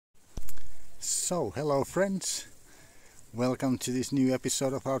So, hello friends, welcome to this new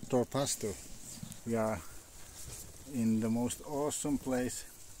episode of Outdoor Pastor. We are in the most awesome place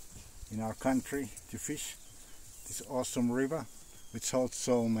in our country to fish, this awesome river which holds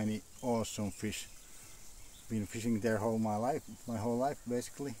so many awesome fish. Been fishing there my whole life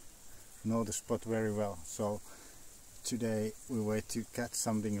basically, know the spot very well. So today we wait to catch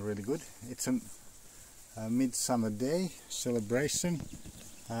something really good. It's a midsummer day celebration.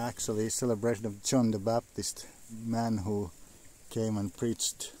 Actually, celebration of John the Baptist, man who came and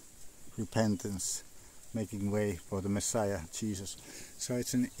preached repentance, making way for the Messiah, Jesus. So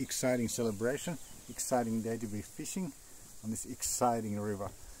it's an exciting celebration, exciting day to be fishing on this exciting river.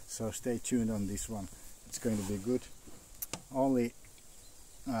 So stay tuned on this one. It's going to be good. Only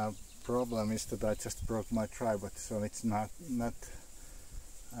problem is that I just broke my tripod, so it's not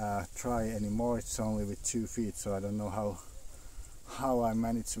dry anymore. It's only with 2 feet, so I don't know how I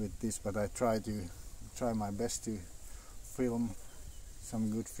manage with this, but I try my best to film some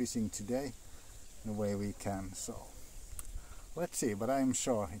good fishing today the way we can. So let's see, but I'm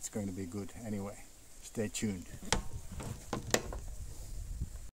sure it's going to be good anyway. Stay tuned.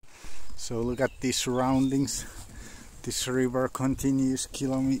 So look at these surroundings. This river continues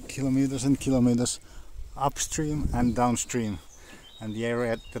kilometers and kilometers upstream and downstream, and the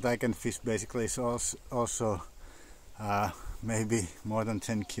area that I can fish basically is also maybe more than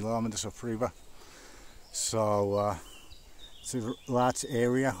 10 kilometers of river. So it's a large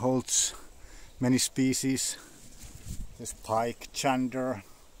area, holds many species. There's pike, chander,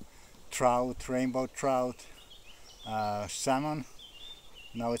 trout, rainbow trout, salmon.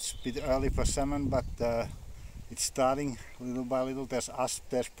 Now it's a bit early for salmon, but it's starting little by little. There's asp,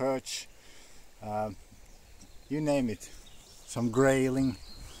 there's perch, you name it, some grayling.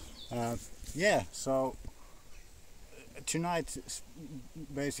 Yeah, so tonight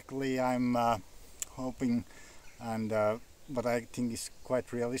basically I'm hoping, and but I think it's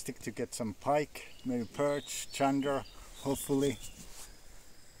quite realistic to get some pike, maybe perch, chander, hopefully.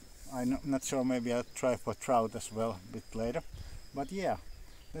 I'm not sure, maybe I'll try for trout as well a bit later. But yeah,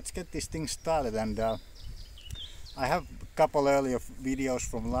 let's get this thing started. And I have a couple earlier videos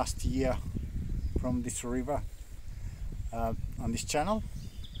from last year from this river on this channel,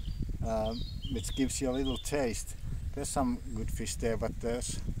 which gives you a little taste. There's some good fish there, but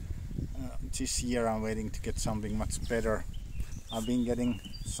there's this year I'm waiting to get something much better. I've been getting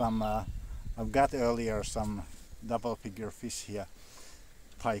some, I've got earlier some double figure fish here,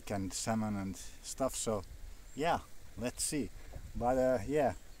 pike and salmon and stuff, so yeah, let's see. But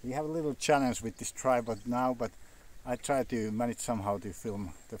yeah, we have a little challenge with this tripod now, but I try to manage somehow to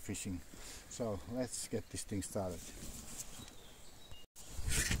film the fishing. So let's get this thing started.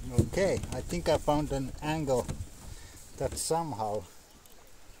 Okay, I think I found an angle that somehow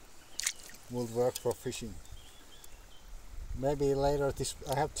will work for fishing. Maybe later,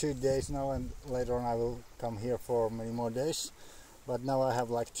 I have 2 days now, and later on I will come here for many more days, but now I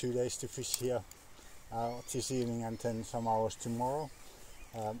have like 2 days to fish here this evening and then some hours tomorrow.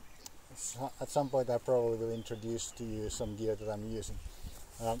 So at some point I probably will introduce to you some gear that I'm using.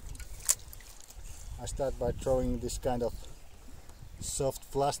 I start by throwing this kind of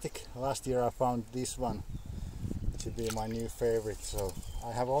soft plastic. Last year I found this one to be my new favorite, so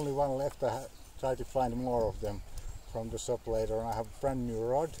I have only one left. I try to find more of them from the shop later, and I have a brand new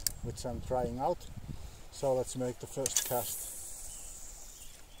rod which I'm trying out. So let's make the first cast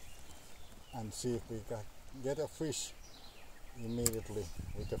and see if we can get a fish immediately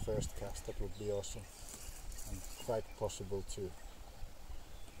with the first cast. That would be awesome, and quite possible too.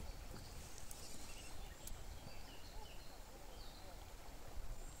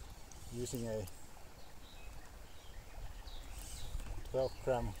 Using a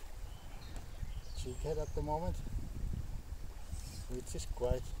 12-gram jig head at the moment, which is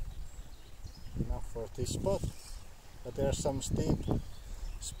quite enough for this spot, but there are some steep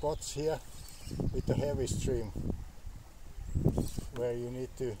spots here with a heavy stream where you need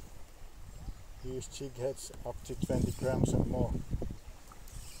to use jig heads up to 20 grams and more.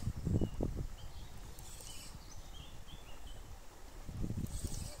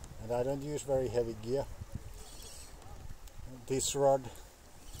 And I don't use very heavy gear. This rod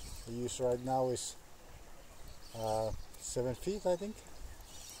I use right now is 7 feet, I think,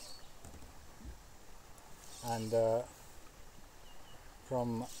 and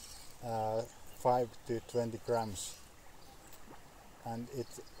from 5 to 20 grams, and it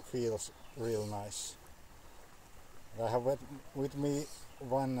feels real nice. I have with me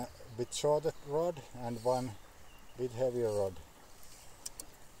one bit shorter rod and one bit heavier rod,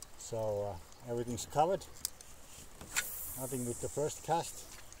 so everything's covered. Nothing with the first cast.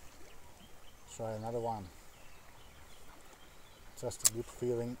 try another one. Just a good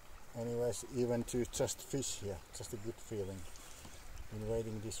feeling anyways, even to just fish here, just a good feeling. Been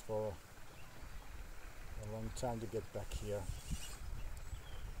waiting this for a long time to get back here.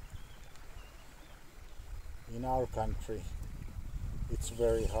 In our country it's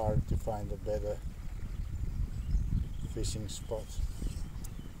very hard to find a better fishing spot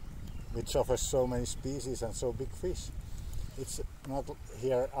which offers so many species and so big fish. It's not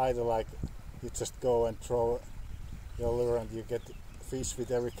here either like you just go and throw your lure and you get fish with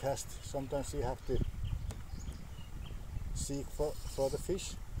every cast. Sometimes you have to seek for the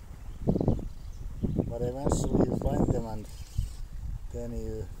fish, but eventually you find them and then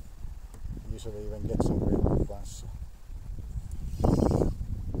you usually even get some real good ones.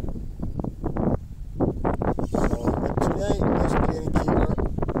 So, but today basically any keeper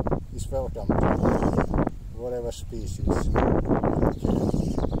is welcome, whatever species.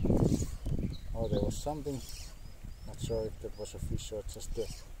 Oh, there was something, not sure if that was a fish or just the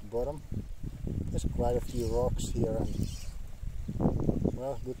bottom. There's quite a few rocks here and,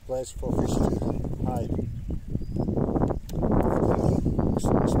 well, good place for fish to hide.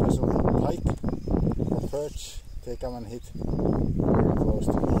 Especially pike or perch, they come and hit very close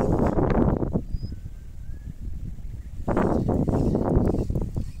to the boat.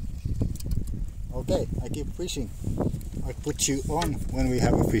 Okay, I keep fishing. I put you on when we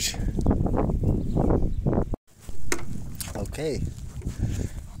have a fish. Okay,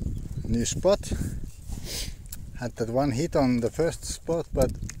 new spot. Had that one hit on the first spot,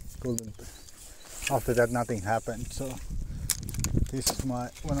 but couldn't. After that nothing happened. So this is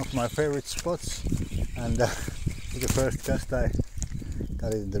one of my favorite spots, and with the first cast I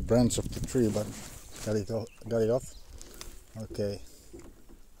got it in the branch of the tree, but got it off. Okay,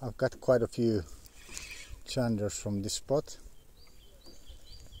 I've got quite a few chanders from this spot,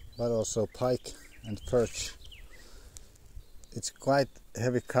 but also pike and perch. It's quite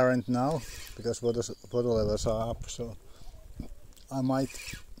heavy current now because water levels are up, so I might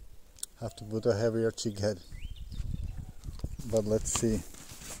have to put a heavier jig head. But let's see.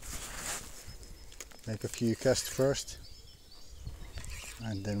 Make a few casts first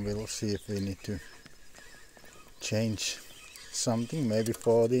and then we'll see if we need to change something. Maybe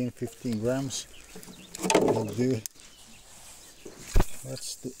 14-15 grams will do.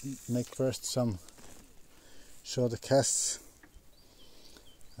 Let's make first some shorter casts.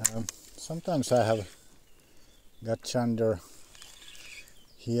 Sometimes I have got chander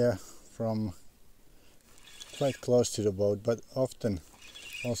here from quite close to the boat, but often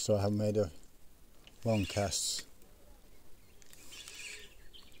also I have made a long casts.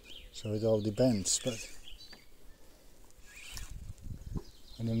 So it all depends, but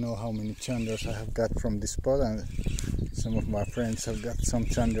I don't know how many chanders I have got from this spot, and some of my friends have got some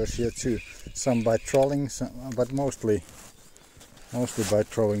chanders here too. Some by trolling, but mostly by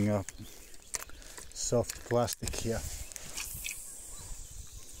throwing up soft plastic here.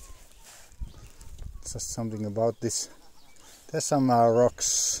 Just something about this. There's some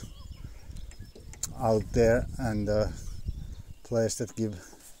rocks out there and a place that give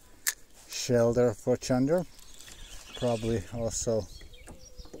shelter for chander. Probably also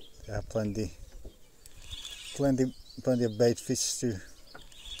there are plenty of bait fish to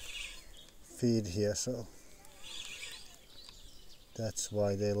feed here, so that's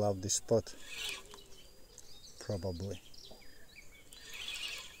why they love this spot, probably.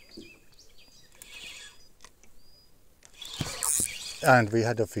 And we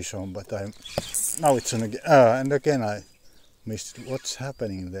had a fish on, but now it's on again. And again I missed. What's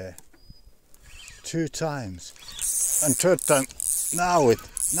happening there? 2 times, and 3rd time.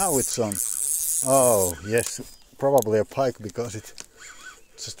 Now it's on. Oh yes, probably a pike because it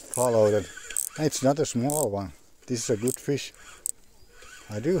just followed it. And it's not a small one. This is a good fish.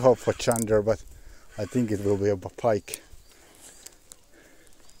 I do hope for chander, but I think it will be a pike.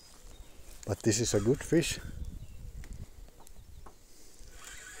 But this is a good fish.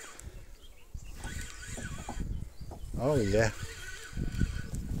 Oh yeah.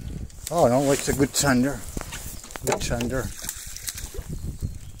 Oh no, it's a good chander. Good chander.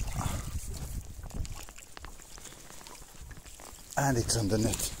 And it's on the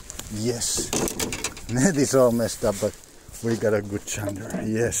net. Yes. Net is all messed up, but we got a good chander.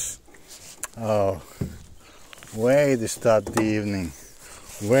 Yes. Oh. Way to start the evening.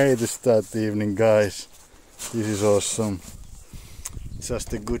 Way to start the evening, guys. This is awesome.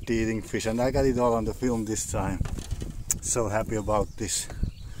 Just a good eating fish, and I got it all on the film this time. So happy about this.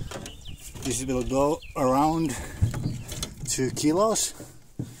 This will go around 2 kilos,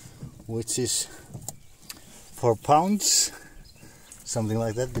 which is 4 pounds. something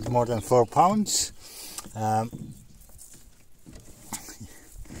like that, bit more than 4 pounds.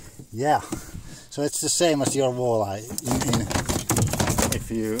 Yeah, so it's the same as your walleye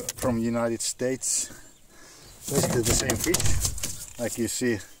if you from United States. Basically the same fish, like you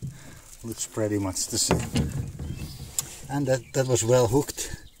see, looks pretty much the same. And that was well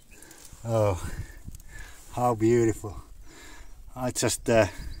hooked. Oh, how beautiful. I just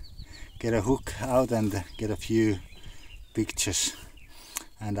get a hook out and get a few pictures,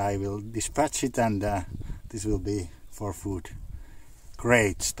 and I will dispatch it, and this will be for food.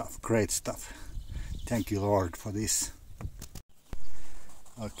 Great stuff, great stuff. Thank you, Lord, for this.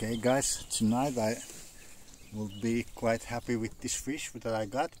 Okay guys, tonight I will be quite happy with this fish that I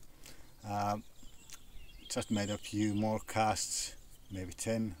got. Just made a few more casts, maybe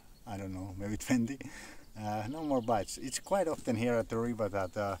 10, I don't know, maybe 20. No more bites. It's quite often here at the river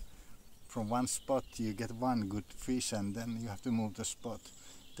that from one spot you get one good fish and then you have to move the spot.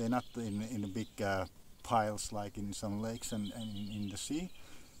 They're not in big piles like in some lakes and in the sea.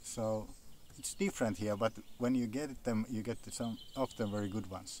 So it's different here, but when you get them, you get some often very good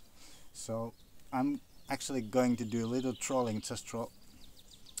ones. So I'm actually going to do a little trolling, just troll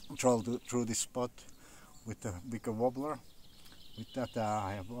through this spot with a bigger wobbler. With that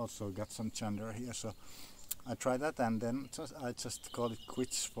I have also got some chander here, so I try that, and then I just call it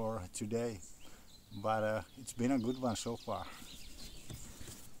quits for today. But it's been a good one so far.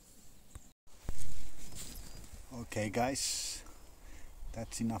 Okay guys,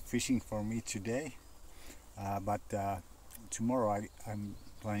 that's enough fishing for me today. But tomorrow I'm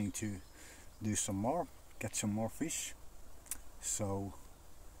planning to do some more, get some more fish. So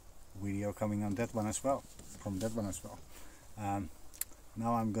video coming on that one as well, from that one as well.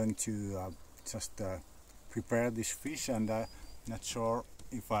 Now I'm going to just prepare this fish, and not sure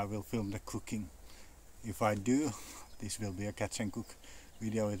if I will film the cooking. If I do, this will be a catch and cook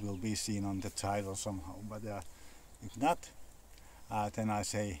video. It will be seen on the title somehow, but if not, then I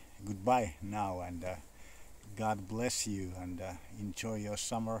say goodbye now, and God bless you, and enjoy your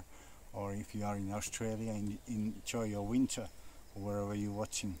summer, or if you are in Australia, enjoy your winter, wherever you're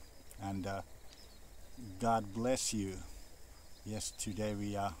watching, and God bless you. Yes, today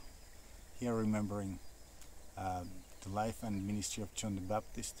we are here remembering the life and ministry of John the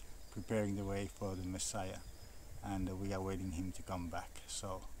Baptist, preparing the way for the Messiah, and we are waiting him to come back.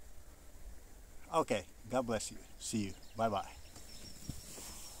 So okay, God bless you, see you, bye bye.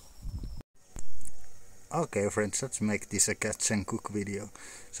 Okay friends, let's make this a catch and cook video.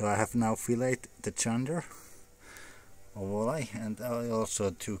 So I have now filleted the chander or walleye, and I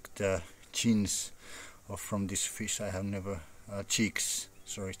also took the chins off from this fish. I have never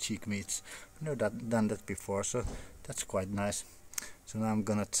cheek meats. I've never done that before, so that's quite nice. So now I'm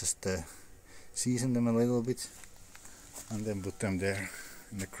gonna just season them a little bit and then put them there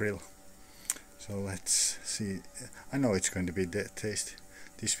in the grill. So let's see. I know it's going to be tasty.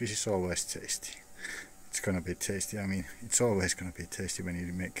 This fish is always tasty. It's gonna be tasty. I mean, it's always gonna be tasty when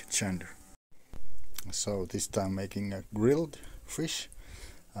you make chander. So this time making a grilled fish.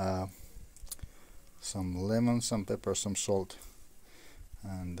 Some lemon, some pepper, some salt,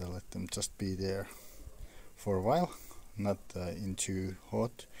 and let them just be there for a while, not in too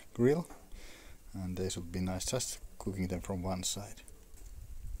hot grill, and they should be nice, just cooking them from one side.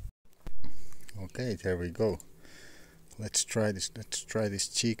 Okay, there we go. Let's try this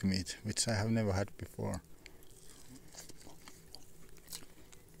cheek meat, which I have never had before.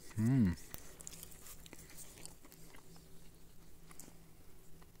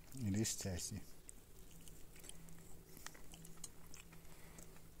 It is tasty.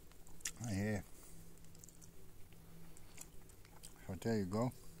 Yeah. So there you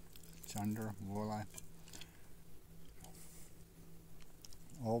go, chander, walleye.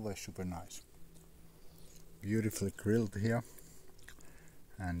 Always super nice. Beautifully grilled here.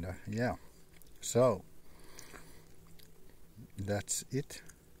 And yeah, so that's it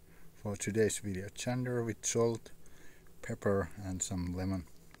for today's video. Chander with salt, pepper and some lemon,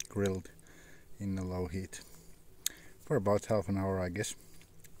 grilled in a low heat for about half an hour, I guess.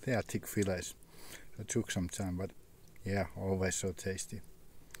 They are thick fillets, so it took some time, but yeah, always so tasty.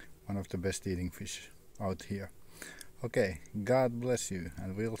 One of the best eating fish out here. Okay, God bless you,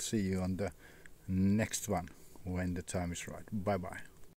 and we'll see you on the next one when the time is right. Bye bye.